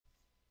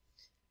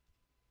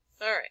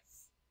All right.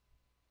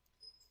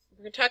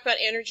 We're going to talk about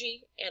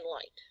energy and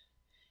light.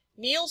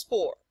 Niels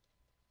Bohr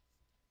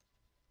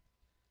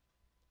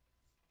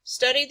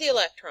studied the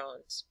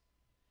electrons,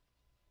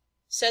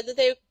 said that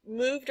they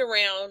moved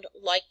around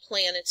like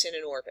planets in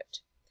an orbit,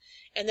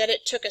 and that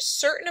it took a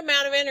certain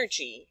amount of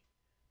energy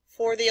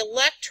for the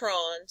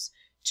electrons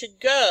to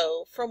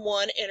go from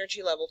one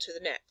energy level to the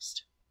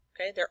next.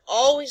 Okay, they're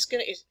always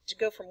going to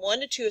go from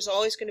 1 to 2 is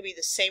always going to be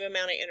the same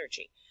amount of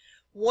energy.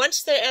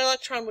 Once the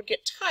electron would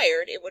get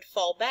tired, it would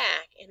fall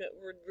back and it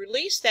would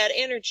release that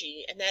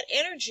energy, and that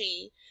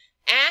energy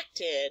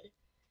acted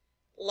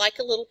like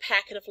a little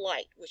packet of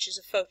light, which is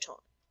a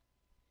photon,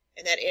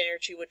 and that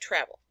energy would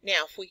travel.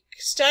 Now, if we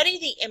study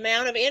the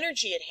amount of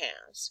energy it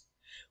has,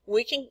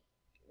 we can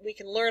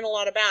learn a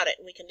lot about it,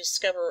 and we can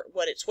discover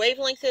what its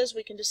wavelength is,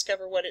 we can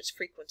discover what its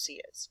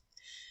frequency is.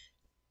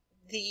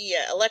 The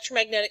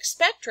electromagnetic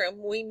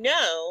spectrum, we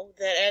know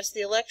that as the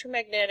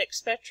electromagnetic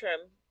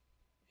spectrum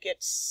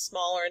gets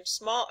smaller and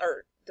smaller,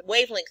 or the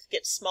wavelength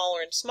gets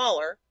smaller and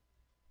smaller,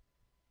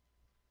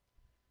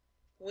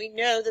 we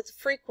know that the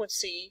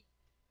frequency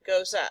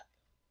goes up.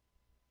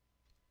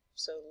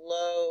 So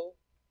low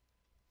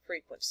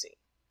frequency,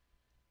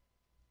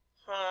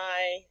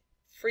 high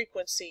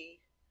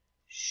frequency,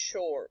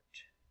 short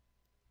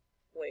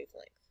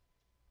wavelength.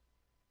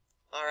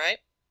 All right?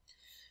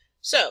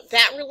 So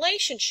that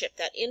relationship,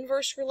 that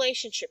inverse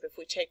relationship, if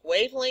we take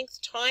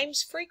wavelength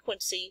times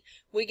frequency,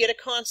 we get a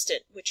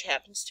constant, which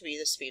happens to be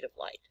the speed of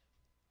light.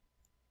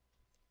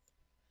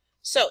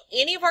 So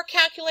any of our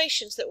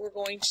calculations that we're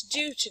going to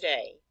do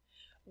today,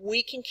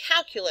 we can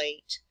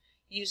calculate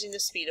using the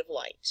speed of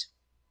light.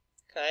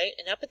 Okay,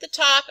 and up at the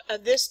top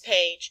of this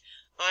page,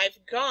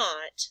 I've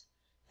got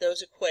those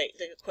the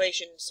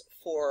equations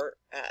for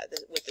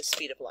with the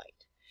speed of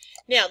light.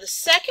 Now, the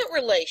second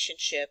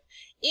relationship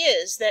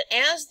is that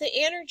as the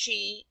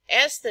energy,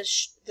 as the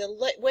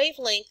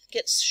wavelength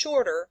gets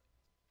shorter,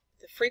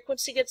 the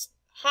frequency gets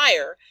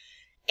higher,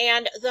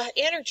 and the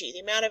energy, the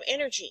amount of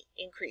energy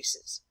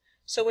increases.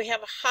 So we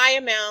have a high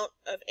amount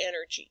of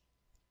energy.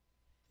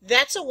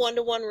 That's a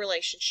one-to-one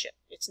relationship.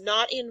 It's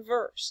not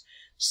inverse.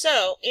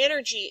 So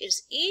energy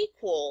is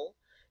equal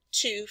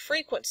to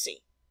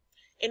frequency.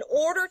 In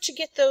order to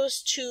get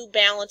those two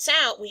balance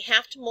out, we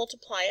have to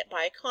multiply it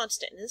by a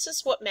constant. And this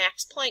is what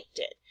Max Planck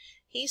did.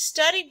 He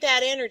studied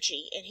that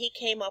energy and he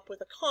came up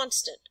with a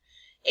constant.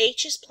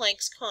 H is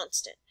Planck's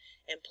constant.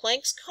 And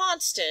Planck's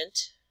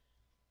constant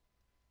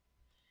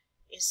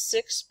is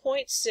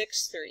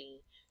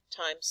 6.63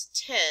 times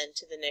 10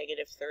 to the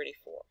negative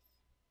 34.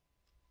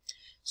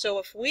 So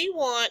if we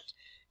want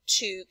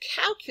to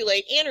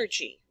calculate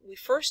energy, we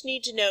first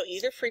need to know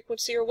either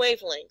frequency or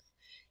wavelength,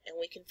 and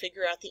we can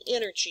figure out the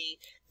energy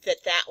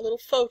that that little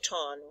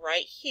photon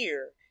right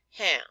here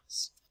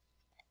has.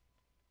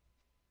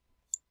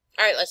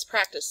 All right, let's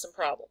practice some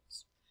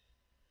problems.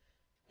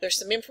 There's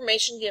some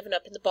information given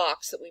up in the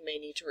box that we may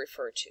need to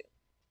refer to.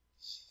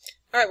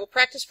 All right, we'll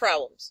practice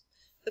problems.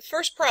 The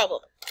first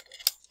problem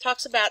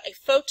talks about a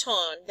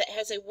photon that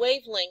has a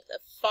wavelength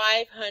of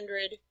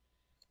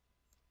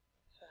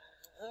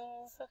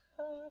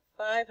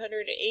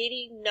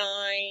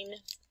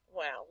 589,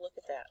 wow, look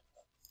at that.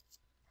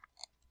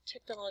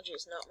 Technology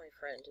is not my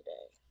friend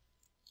today.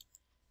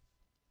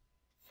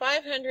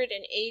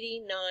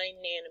 589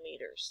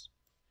 nanometers.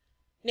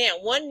 Now,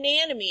 1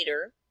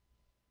 nanometer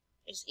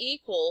is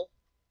equal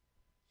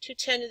to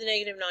 10 to the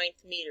negative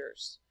 9th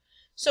meters.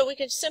 So we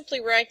can simply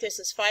write this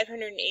as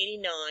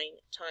 589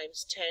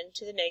 times 10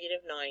 to the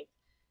negative 9th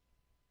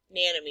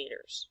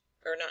nanometers.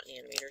 Or not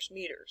nanometers,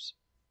 meters.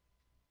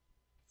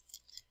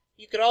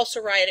 You could also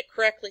write it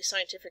correctly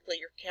scientifically.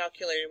 Your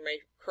calculator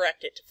may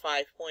correct it to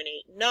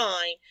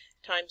 5.89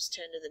 times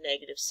 10 to the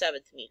negative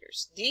 7th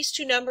meters. These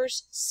two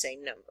numbers,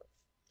 same number.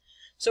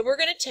 So we're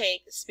going to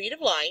take the speed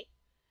of light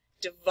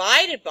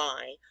divided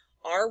by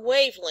our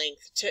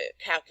wavelength to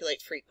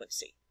calculate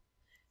frequency.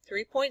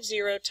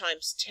 3.0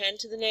 times 10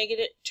 to the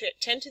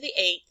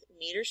 8th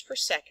meters per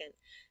second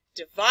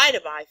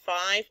divided by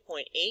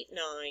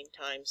 5.89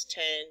 times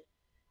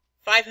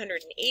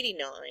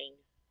 589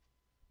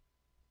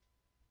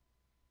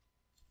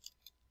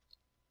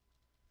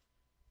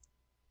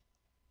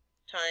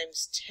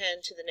 times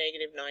 10 to the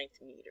negative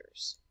 9th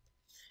meters.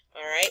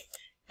 All right,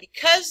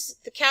 because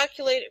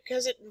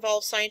it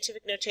involves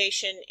scientific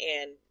notation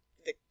and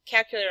the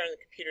calculator on the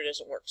computer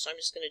doesn't work, so I'm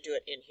just going to do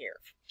it in here.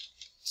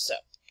 So,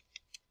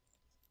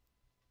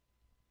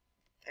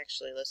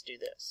 actually, let's do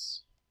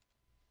this.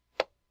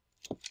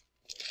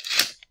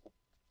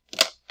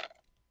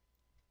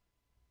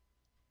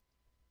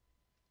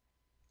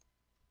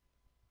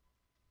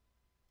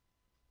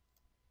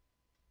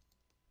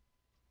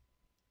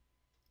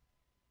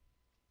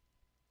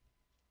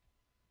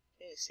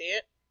 Can you see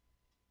it?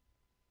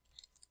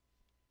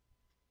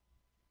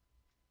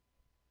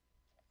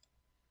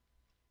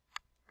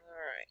 All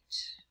right.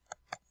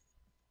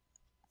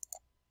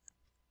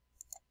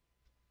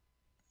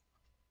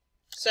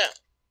 So,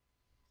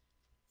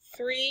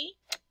 3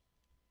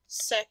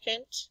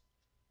 second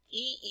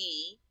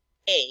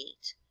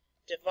EE8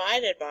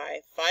 divided by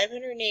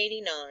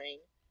 589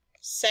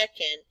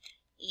 second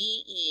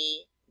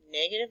EE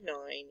negative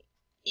 9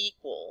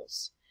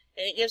 equals,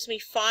 and it gives me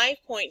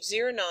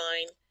 5.09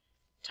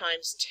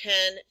 times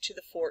 10 to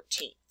the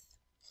 14th.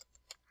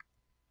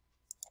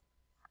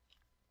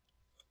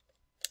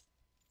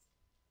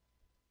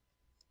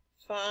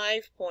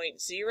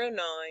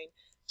 5.09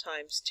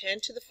 times 10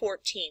 to the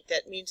 14th.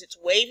 That means it's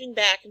waving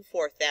back and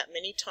forth that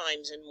many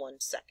times in 1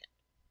 second.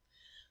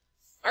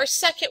 Our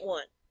second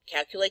one,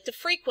 calculate the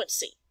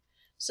frequency.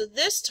 So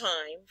this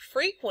time,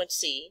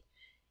 frequency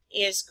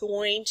is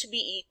going to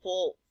be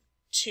equal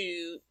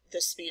to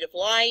the speed of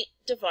light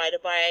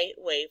divided by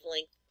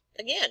wavelength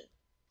again.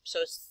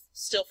 So it's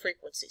still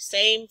frequency,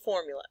 same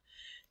formula.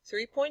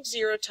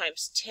 3.0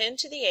 times 10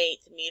 to the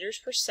 8th meters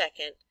per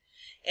second,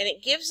 and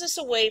it gives us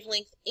a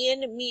wavelength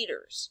in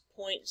meters,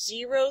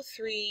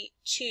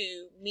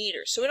 0.032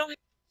 meters. So we don't have,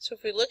 so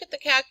if we look at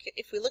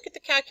the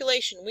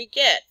calculation, we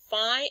get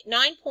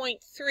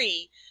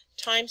 9.3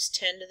 times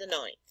 10 to the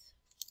 9th.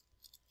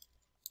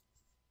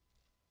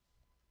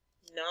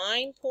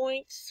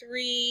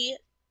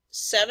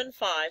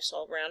 9.375, so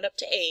I'll round up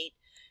to 8,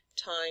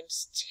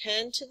 times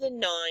 10 to the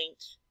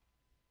 9th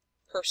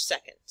per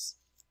seconds.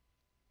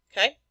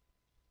 Okay?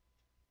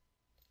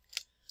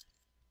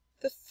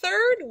 The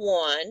third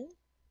one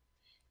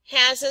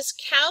has us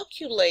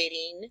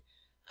calculating,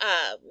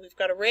 we've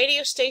got a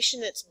radio station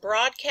that's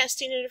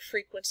broadcasting at a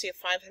frequency of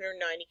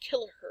 590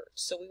 kilohertz,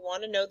 so we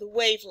want to know the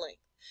wavelength.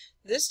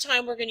 This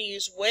time we're going to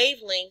use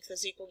wavelength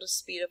is equal to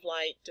speed of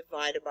light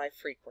divided by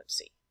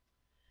frequency.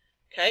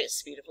 Okay,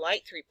 speed of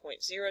light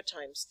 3.0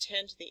 times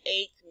 10 to the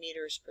 8th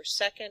meters per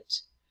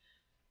second.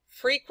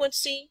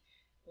 Frequency,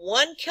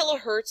 1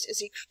 kilohertz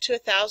is equal to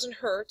 1,000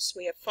 hertz.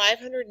 We have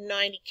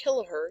 590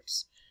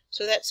 kilohertz,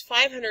 so that's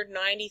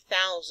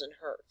 590,000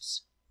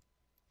 hertz.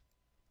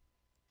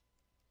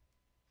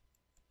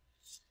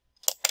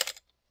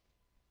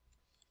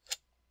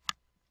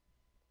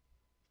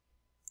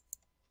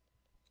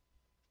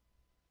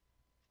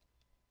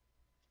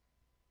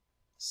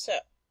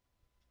 So,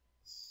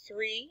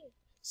 3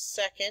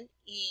 second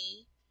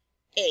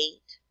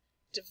E8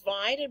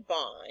 divided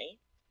by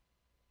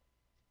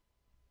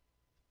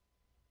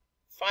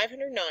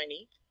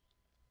 590,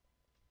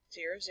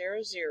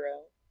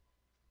 000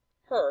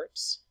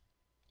 hertz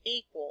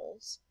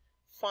equals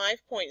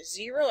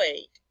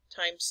 5.08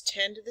 times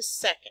 10 to the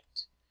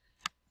second.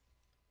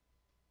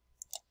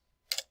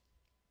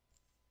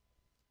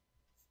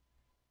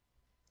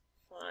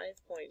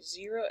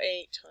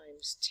 5.08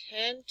 times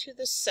 10 to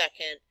the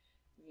second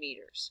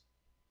meters.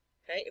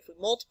 Okay, if we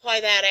multiply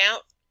that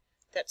out,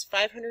 that's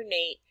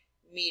 508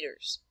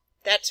 meters.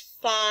 That's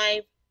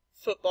 5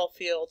 football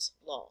fields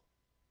long.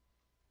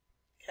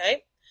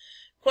 Okay,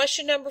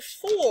 question number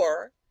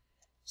 4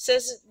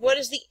 says, what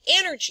is the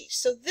energy?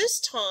 So this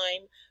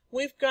time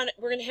we're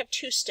going to have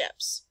 2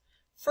 steps.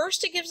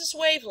 First, it gives us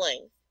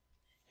wavelength,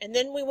 and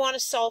then we want to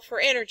solve for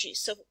energy.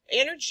 So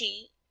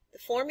energy, the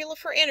formula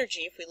for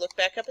energy, if we look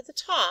back up at the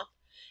top,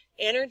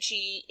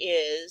 energy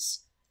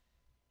is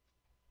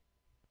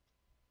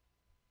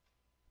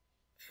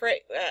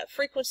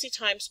frequency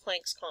times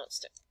Planck's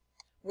constant.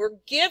 We're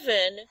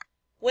given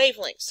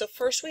wavelength, so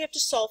first we have to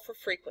solve for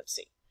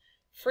frequency.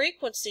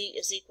 Frequency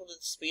is equal to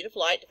the speed of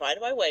light divided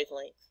by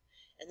wavelength,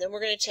 and then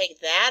we're going to take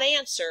that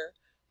answer,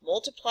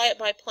 multiply it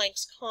by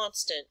Planck's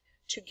constant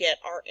to get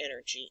our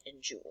energy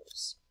in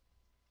joules.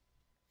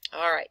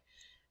 All right,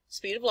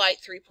 speed of light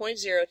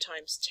 3.0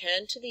 times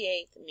 10 to the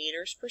 8th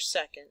meters per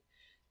second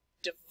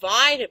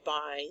divided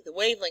by the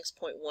wavelength's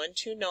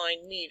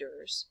 0.129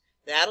 meters.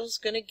 That is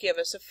going to give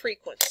us a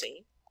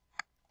frequency,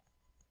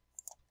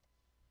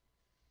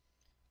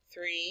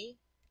 3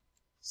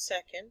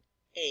 second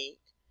 8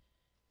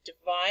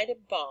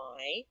 divided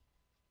by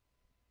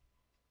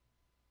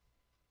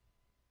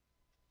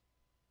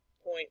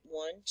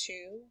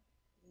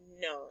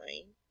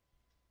 0.129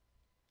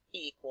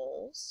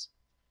 equals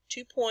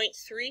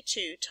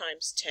 2.32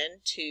 times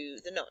 10 to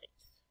the 9th.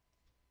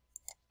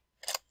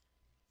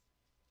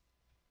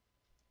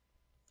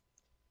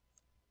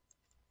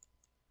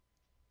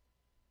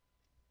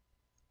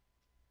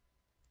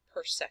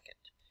 Per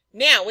second.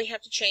 Now we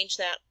have to change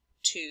that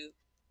to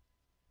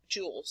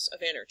joules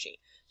of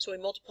energy. So we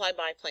multiply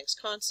by Planck's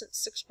constant,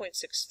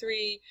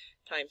 6.63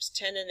 times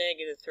 10 to the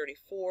negative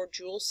 34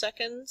 joule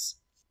seconds.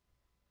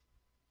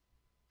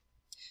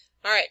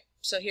 All right,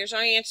 so here's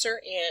our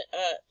answer and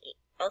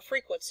our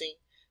frequency.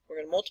 We're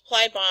going to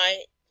multiply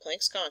by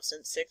Planck's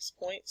constant,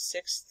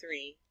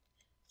 6.63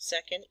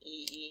 second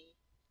EE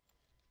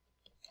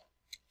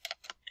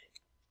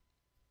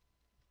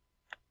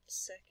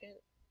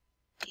second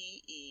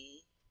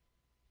EE.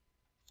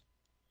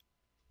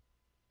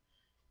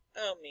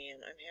 Oh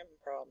man, I'm having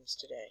problems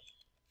today.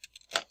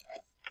 Let's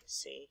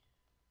see.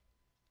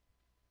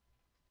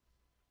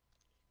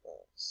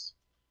 Equals.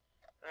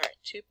 Alright,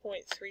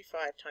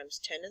 2.35 times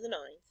 10 to the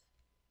 9th.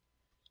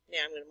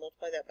 Now I'm going to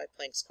multiply that by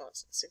Planck's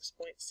constant,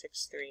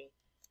 6.63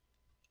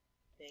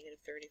 negative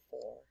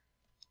 34.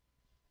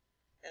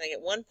 And I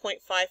get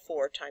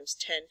 1.54 times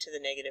 10 to the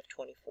negative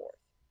 24.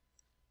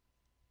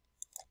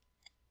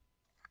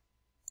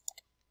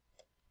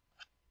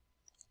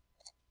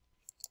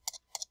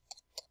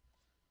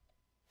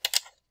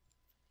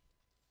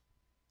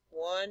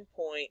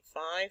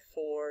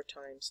 1.54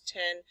 times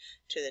 10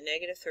 to the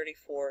negative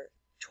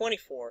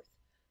 24th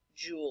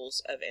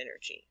joules of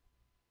energy.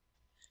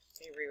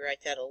 Let me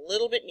rewrite that a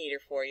little bit neater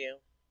for you.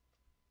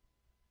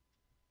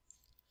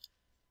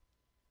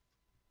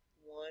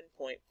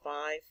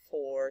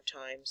 1.54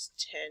 times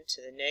 10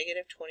 to the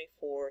negative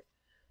 24th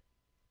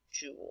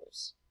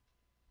joules.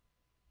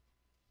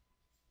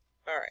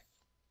 All right.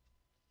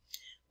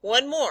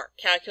 One more.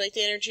 Calculate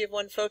the energy of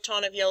one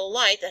photon of yellow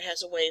light that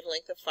has a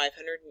wavelength of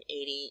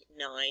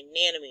 589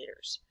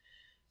 nanometers.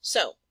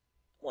 So,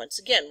 once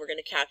again, we're going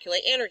to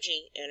calculate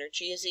energy.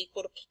 Energy is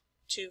equal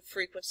to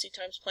frequency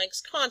times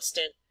Planck's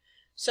constant,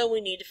 so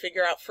we need to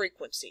figure out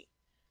frequency.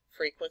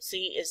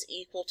 Frequency is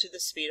equal to the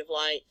speed of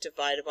light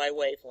divided by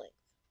wavelength.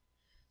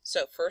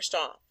 So, first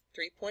off,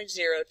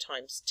 3.0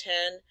 times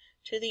 10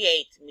 to the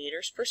 8th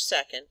meters per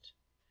second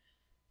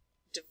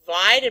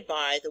divided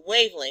by the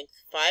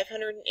wavelength,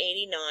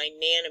 589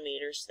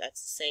 nanometers.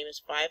 That's the same as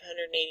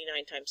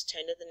 589 times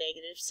 10 to the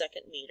negative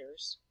second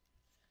meters.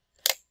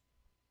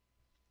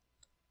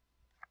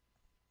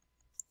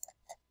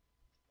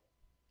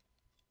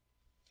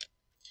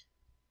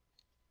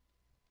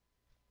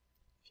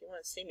 If you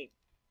want to see me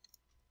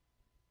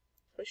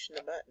pushing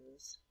the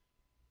buttons.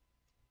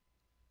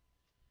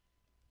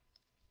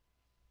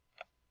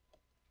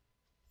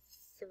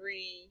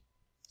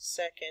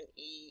 Second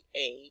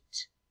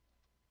E8.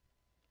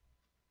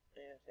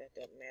 Yeah, that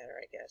doesn't matter,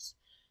 I guess.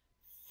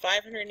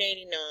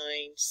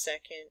 589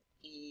 second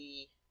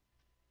E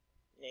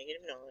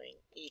negative 9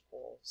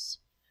 equals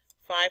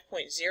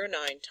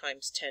 5.09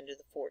 times 10 to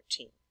the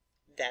 14th.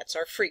 That's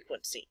our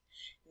frequency.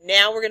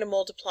 Now we're going to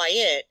multiply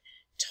it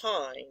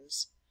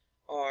times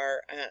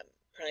our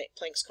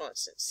Planck's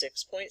constant,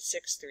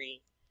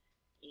 6.63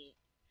 E.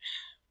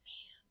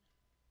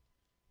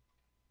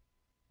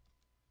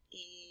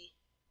 E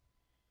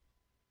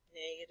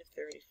negative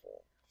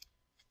 34.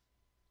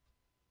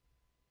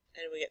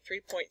 And we get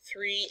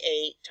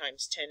 3.38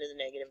 times 10 to the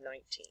negative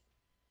 19.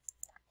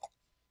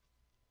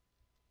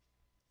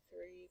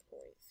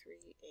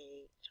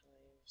 3.38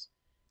 times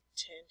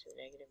 10 to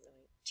the negative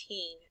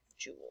 19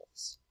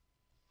 joules.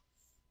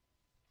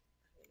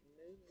 I'm going to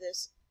move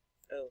this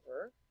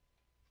over.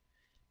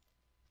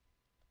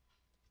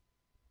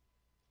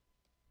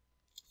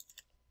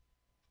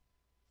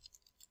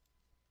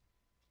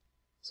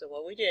 So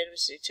what we did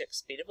was we took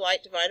speed of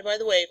light divided by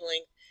the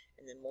wavelength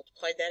and then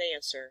multiplied that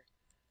answer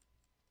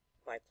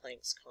by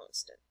Planck's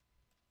constant.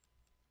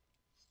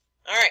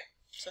 All right,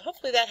 so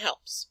hopefully that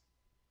helps.